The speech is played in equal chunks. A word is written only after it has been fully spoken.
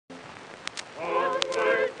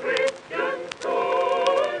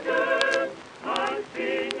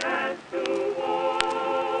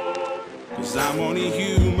I'm only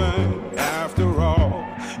human after all,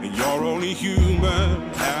 and you're only human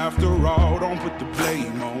after all. Don't put the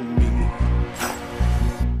blame on me.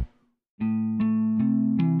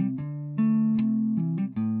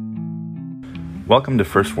 Welcome to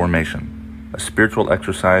First Formation, a spiritual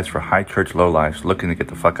exercise for high church lowlifes looking to get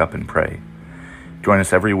the fuck up and pray. Join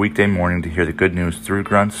us every weekday morning to hear the good news through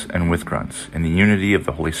grunts and with grunts, in the unity of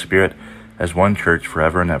the Holy Spirit as one church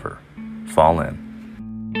forever and ever. Fall in.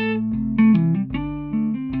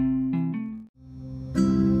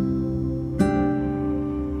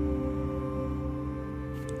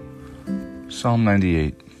 Psalm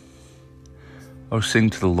 98. O sing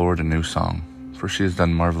to the Lord a new song, for she has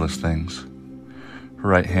done marvelous things. Her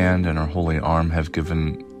right hand and her holy arm have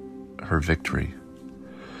given her victory.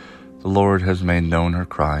 The Lord has made known her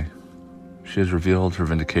cry. She has revealed her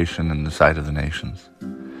vindication in the sight of the nations.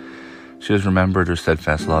 She has remembered her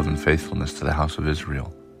steadfast love and faithfulness to the house of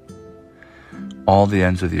Israel. All the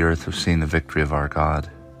ends of the earth have seen the victory of our God.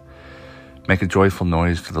 Make a joyful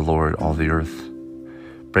noise to the Lord, all the earth.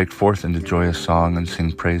 Break forth into joyous song and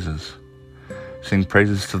sing praises. Sing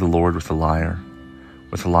praises to the Lord with the lyre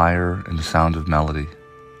and the sound of melody.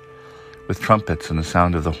 With trumpets and the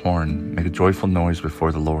sound of the horn, make a joyful noise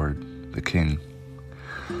before the Lord, the King.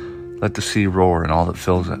 Let the sea roar and all that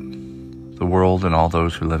fills it, the world and all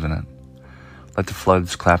those who live in it. Let the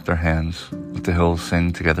floods clap their hands, let the hills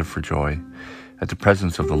sing together for joy at the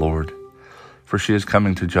presence of the Lord. For she is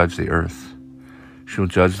coming to judge the earth. She will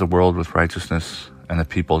judge the world with righteousness and the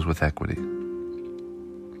peoples with equity.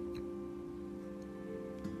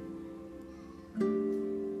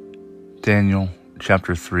 Daniel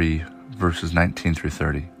chapter 3, verses 19 through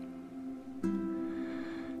 30.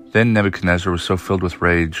 Then Nebuchadnezzar was so filled with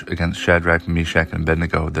rage against Shadrach, Meshach, and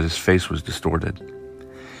Abednego that his face was distorted.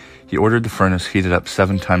 He ordered the furnace heated up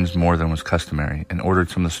 7 times more than was customary, and ordered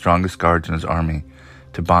some of the strongest guards in his army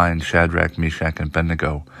to bind Shadrach, Meshach, and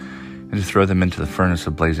Abednego, and to throw them into the furnace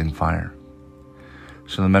of blazing fire.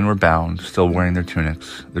 So the men were bound, still wearing their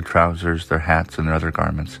tunics, their trousers, their hats, and their other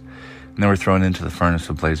garments, and they were thrown into the furnace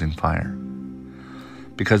of blazing fire.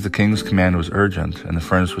 Because the king's command was urgent, and the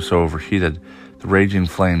furnace was so overheated, the raging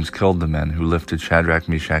flames killed the men who lifted Shadrach,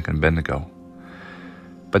 Meshach, and Abednego.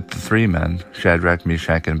 But the 3 men, Shadrach,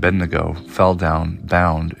 Meshach, and Abednego, fell down,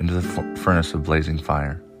 bound, into the furnace of blazing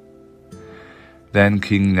fire. Then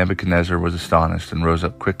King Nebuchadnezzar was astonished and rose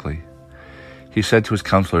up quickly. He said to his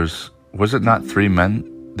counselors, "Was it not 3 men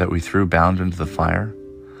that we threw bound into the fire?"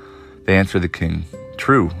 They answered the king,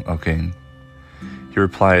 "True, O king." He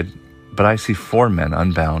replied, "But I see 4 men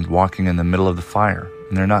unbound walking in the middle of the fire,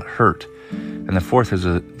 and they're not hurt, and the 4th has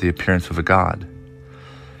the appearance of a god."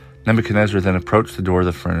 Nebuchadnezzar then approached the door of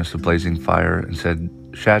the furnace of blazing fire and said,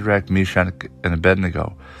 "Shadrach, Meshach, and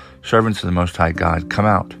Abednego, servants of the Most High God, come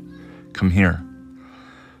out, come here."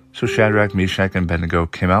 So Shadrach, Meshach, and Abednego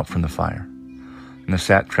came out from the fire. And the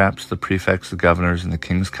satraps, the prefects, the governors, and the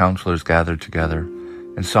king's counselors gathered together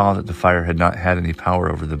and saw that the fire had not had any power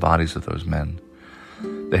over the bodies of those men.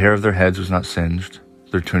 The hair of their heads was not singed,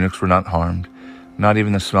 their tunics were not harmed, not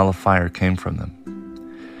even the smell of fire came from them.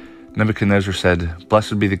 Nebuchadnezzar said,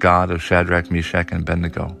 "Blessed be the God of Shadrach, Meshach, and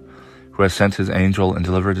Abednego, who has sent his angel and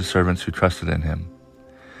delivered his servants who trusted in him."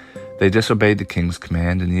 They disobeyed the king's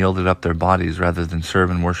command and yielded up their bodies rather than serve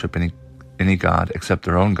and worship any god except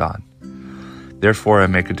their own God. Therefore I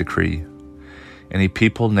make a decree. Any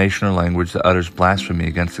people, nation, or language that utters blasphemy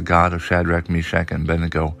against the God of Shadrach, Meshach, and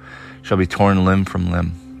Abednego shall be torn limb from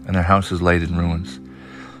limb, and their houses laid in ruins.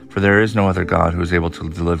 For there is no other God who is able to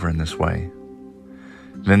deliver in this way.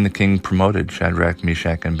 Then the king promoted Shadrach,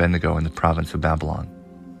 Meshach, and Abednego in the province of Babylon.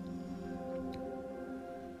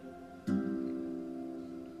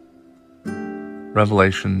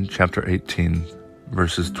 Revelation chapter 18,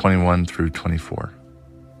 verses 21 through 24.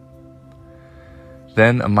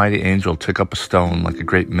 Then a mighty angel took up a stone like a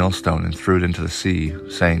great millstone and threw it into the sea,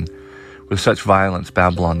 saying, "With such violence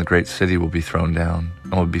Babylon, the great city, will be thrown down,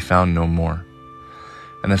 and will be found no more.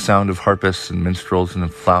 And the sound of harpists and minstrels and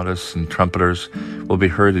of flautists and trumpeters will be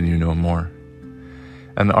heard in you no more.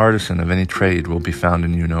 And the artisan of any trade will be found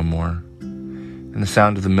in you no more. And the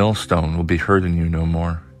sound of the millstone will be heard in you no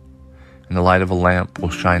more. And the light of a lamp will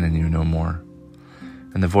shine in you no more.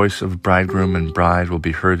 And the voice of bridegroom and bride will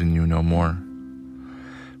be heard in you no more.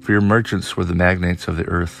 For your merchants were the magnates of the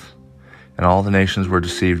earth, and all the nations were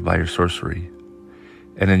deceived by your sorcery.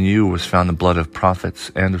 And in you was found the blood of prophets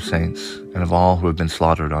and of saints, and of all who have been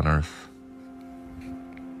slaughtered on earth."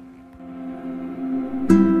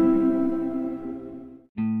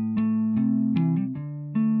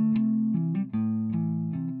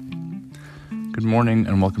 Good morning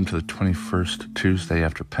and welcome to the 21st Tuesday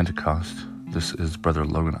after Pentecost. This is Brother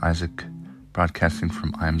Logan Isaac, broadcasting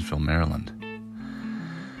from Imesville, Maryland.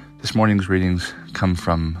 This morning's readings come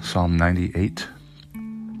from Psalm 98,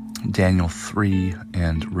 Daniel 3,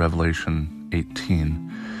 and Revelation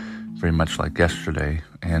 18, very much like yesterday.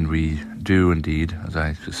 And we do indeed, as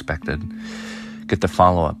I suspected, get the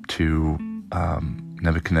follow-up to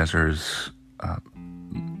Nebuchadnezzar's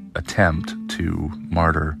attempt to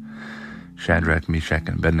martyr Shadrach, Meshach,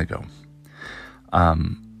 and Abednego.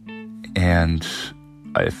 And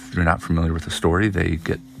if you're not familiar with the story, they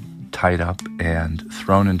get tied up and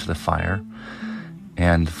thrown into the fire.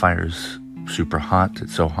 And the fire's super hot.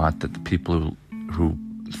 It's so hot that the people who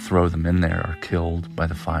throw them in there are killed by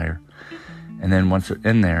the fire. And then once they're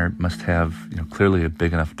in there, it must have, clearly a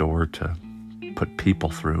big enough door to put people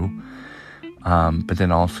through. But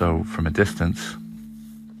then also from a distance,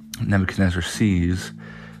 Nebuchadnezzar sees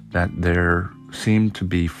that there seem to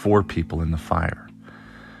be 4 people in the fire.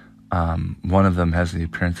 One of them has the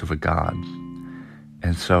appearance of a god.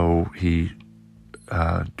 And so he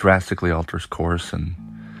drastically alters course and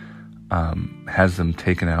has them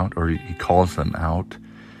taken out, or he calls them out.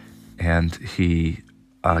 And he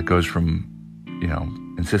goes from,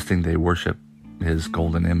 insisting they worship his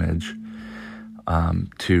golden image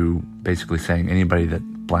to basically saying anybody that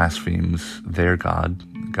blasphemes their God,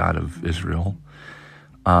 the God of Israel,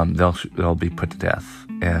 they'll be put to death.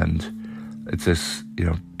 And it's this,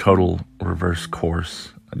 total reverse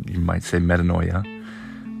course. You might say metanoia.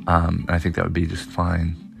 And I think that would be just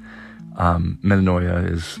fine.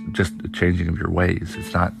 Metanoia is just a changing of your ways.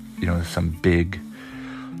 It's not, some big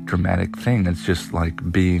dramatic thing. It's just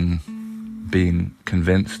like being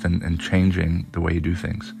convinced and changing the way you do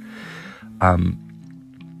things.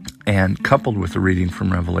 And coupled with the reading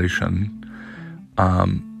from Revelation,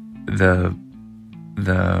 the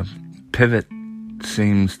pivot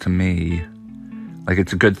seems to me like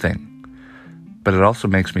it's a good thing. But it also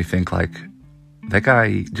makes me think like that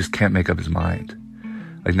guy just can't make up his mind.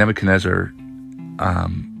 Like Nebuchadnezzar,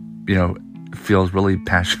 feels really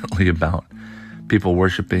passionately about people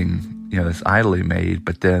worshiping, this idol he made,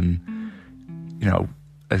 but then,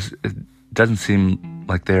 it doesn't seem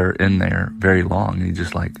like they're in there very long. He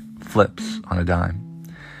just like flips on a dime.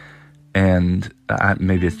 And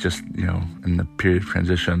maybe it's just, in the period of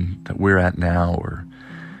transition that we're at now, or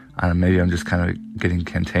I don't know, maybe I'm just kind of getting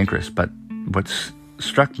cantankerous. But what's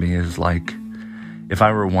struck me is like, if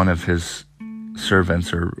I were one of his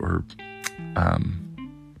servants or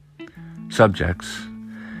subjects,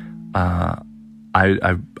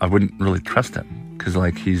 I wouldn't really trust him, because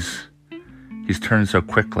like he's turned so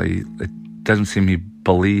quickly. It doesn't seem he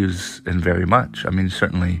believes in very much. I mean,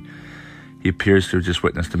 certainly he appears to have just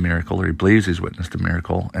witnessed a miracle, or he believes he's witnessed a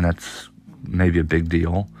miracle, and that's maybe a big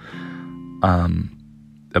deal.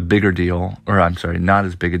 A bigger deal, not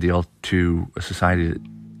as big a deal to a society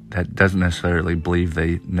that doesn't necessarily believe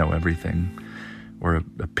they know everything, or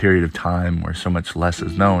a period of time where so much less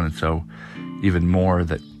is known, and so even more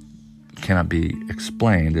that cannot be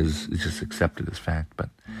explained is just accepted as fact. But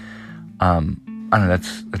I don't know,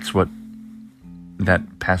 that's what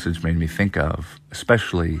that passage made me think of,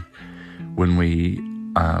 especially when we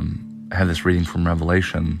have this reading from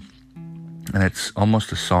Revelation, and it's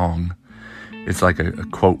almost a song. It's like a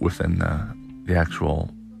quote within the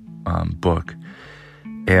actual book,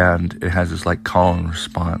 and it has this like call and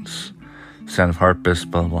response. Sound of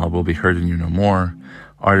harpist, blah, blah, blah, will be heard in you no more.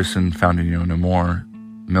 Artisan found in you no more.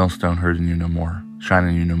 Millstone heard in you no more. Shine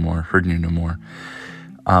in you no more. Heard in you no more.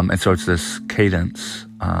 And so it's this cadence,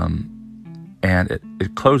 and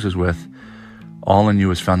it closes with, all in you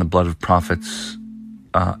was found the blood of prophets,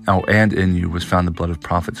 and in you was found the blood of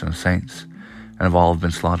prophets and of saints, and of all have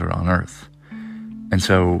been slaughtered on earth. And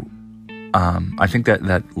so I think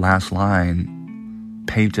that last line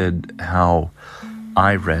painted how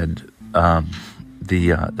I read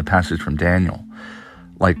the passage from Daniel.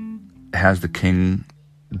 Like, has the king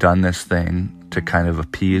done this thing to kind of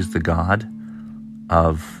appease the God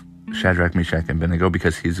of Shadrach, Meshach, and Abednego,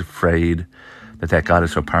 because he's afraid that God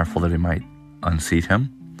is so powerful that he might unseat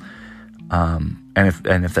him? And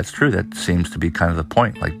if that's true, that seems to be kind of the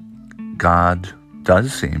point. Like, God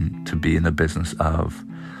does seem to be in the business of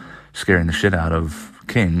scaring the shit out of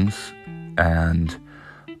kings and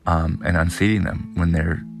unseating them when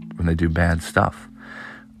they do bad stuff.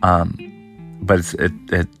 But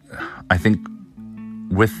I think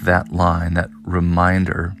with that line, that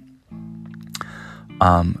reminder,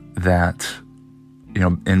 that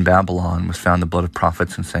in Babylon was found the blood of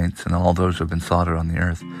prophets and saints, and all those who have been slaughtered on the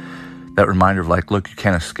earth. That reminder of like, look, you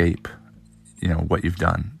can't escape, what you've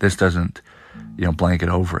done. This doesn't, blanket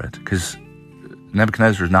over it, because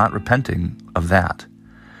Nebuchadnezzar is not repenting of that.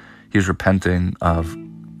 He's repenting of,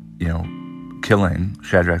 killing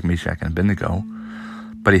Shadrach, Meshach, and Abednego,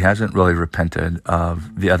 but he hasn't really repented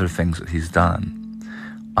of the other things that he's done.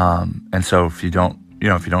 And so if you don't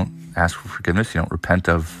ask for forgiveness, you don't repent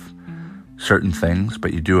of certain things,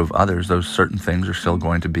 but you do of others, those certain things are still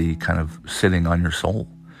going to be kind of sitting on your soul.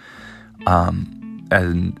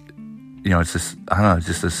 And, it's this,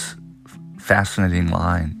 just this fascinating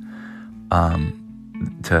line,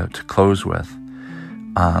 to close with.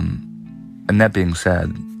 And that being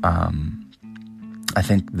said, I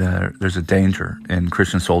think there's a danger in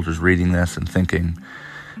Christian soldiers reading this and thinking,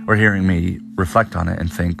 or hearing me reflect on it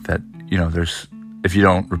and think that, if you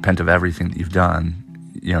don't repent of everything that you've done,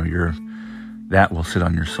 that will sit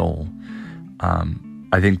on your soul.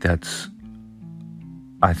 I think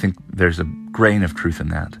there's a grain of truth in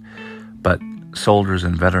that, but soldiers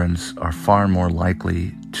and veterans are far more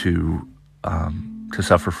likely to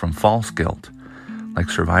suffer from false guilt, like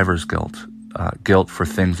survivor's guilt, guilt for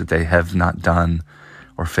things that they have not done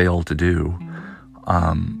or failed to do.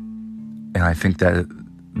 And I think that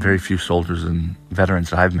very few soldiers and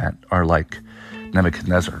veterans that I've met are like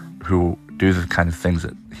Nebuchadnezzar, who do the kind of things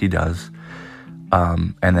that he does,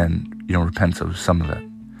 and then, repents of some of it.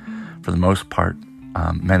 For the most part,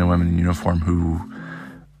 men and women in uniform who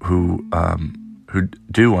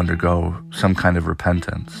do undergo some kind of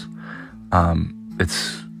repentance,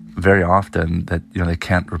 it's very often that, they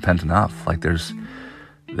can't repent enough. Like there's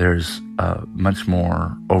a much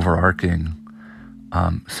more overarching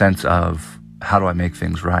sense of, how do I make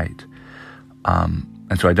things right?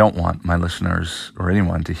 And so I don't want my listeners or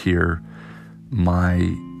anyone to hear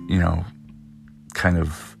my, kind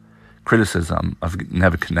of criticism of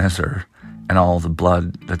Nebuchadnezzar and all the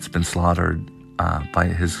blood that's been slaughtered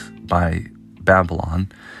by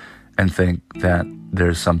Babylon, and think that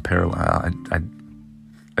there's some parallel. I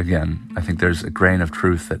think there's a grain of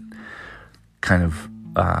truth that kind of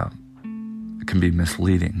can be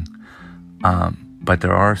misleading. But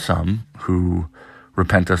there are some who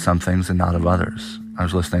repent of some things and not of others. I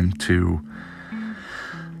was listening to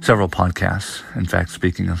several podcasts, in fact,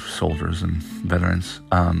 speaking of soldiers and veterans,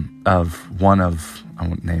 I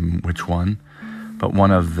won't name which one, but one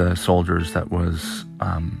of the soldiers that was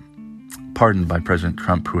pardoned by President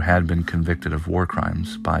Trump, who had been convicted of war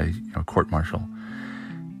crimes by court-martial.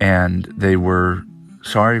 And they were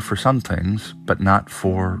sorry for some things, but not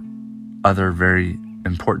for other very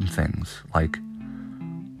important things, like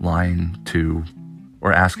lying to,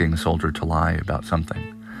 or asking a soldier to lie about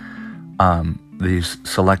something. These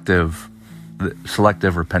selective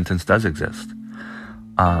repentance does exist,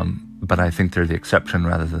 but I think they're the exception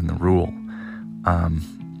rather than the rule.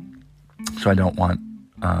 So I don't want,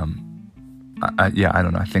 I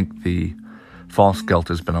don't know. I think the false guilt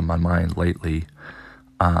has been on my mind lately,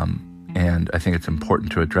 and I think it's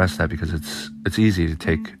important to address that because it's easy to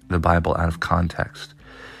take the Bible out of context,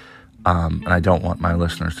 and I don't want my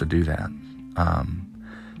listeners to do that.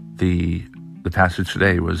 The passage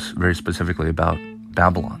today was very specifically about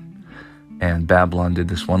Babylon, and Babylon did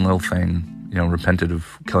this one little thing, repented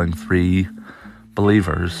of killing 3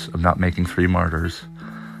 believers, of not making 3 martyrs,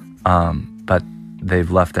 but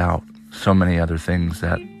they've left out so many other things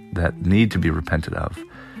that need to be repented of.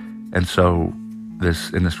 And so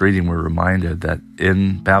in this reading, we're reminded that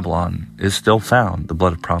in Babylon is still found the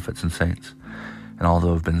blood of prophets and saints, and all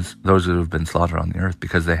those who have been slaughtered on the earth,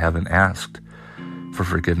 because they haven't asked for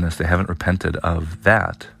forgiveness. They haven't repented of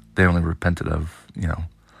that. They only repented of, a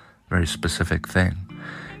very specific thing.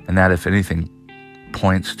 And that, if anything,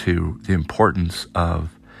 points to the importance of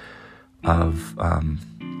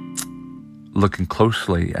looking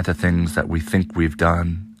closely at the things that we think we've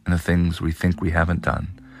done and the things we think we haven't done,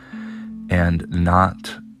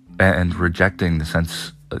 and rejecting the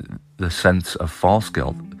sense of false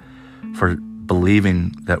guilt for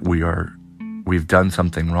believing that we've done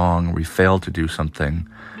something wrong, or we failed to do something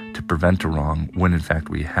to prevent a wrong, when in fact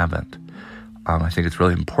we haven't. I think it's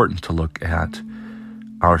really important to look at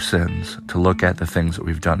our sins, to look at the things that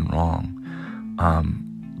we've done wrong,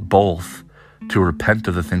 both to repent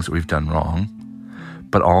of the things that we've done wrong,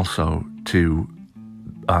 but also to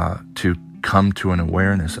come to an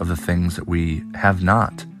awareness of the things that we have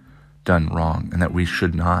not done wrong, and that we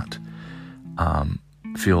should not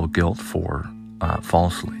feel guilt for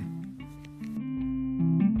falsely.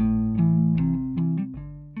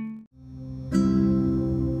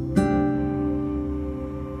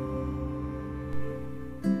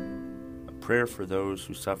 A prayer for those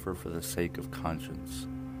who suffer for the sake of conscience,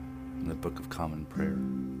 in the Book of Common Prayer.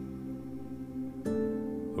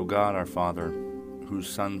 O God, our Father, whose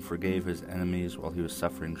Son forgave his enemies while he was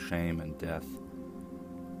suffering shame and death,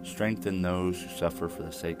 Strengthen those who suffer for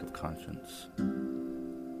the sake of conscience.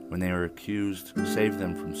 When they are accused, save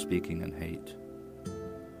them from speaking in hate.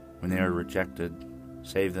 When they are rejected,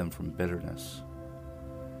 save them from bitterness.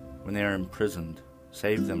 When they are imprisoned,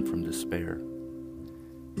 save them from despair.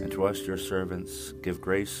 And to us, your servants, give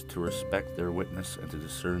grace to respect their witness and to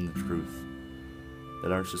discern the truth,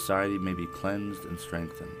 that our society may be cleansed and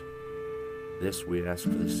strengthened. This we ask for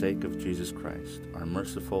the sake of Jesus Christ, our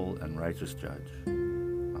merciful and righteous Judge.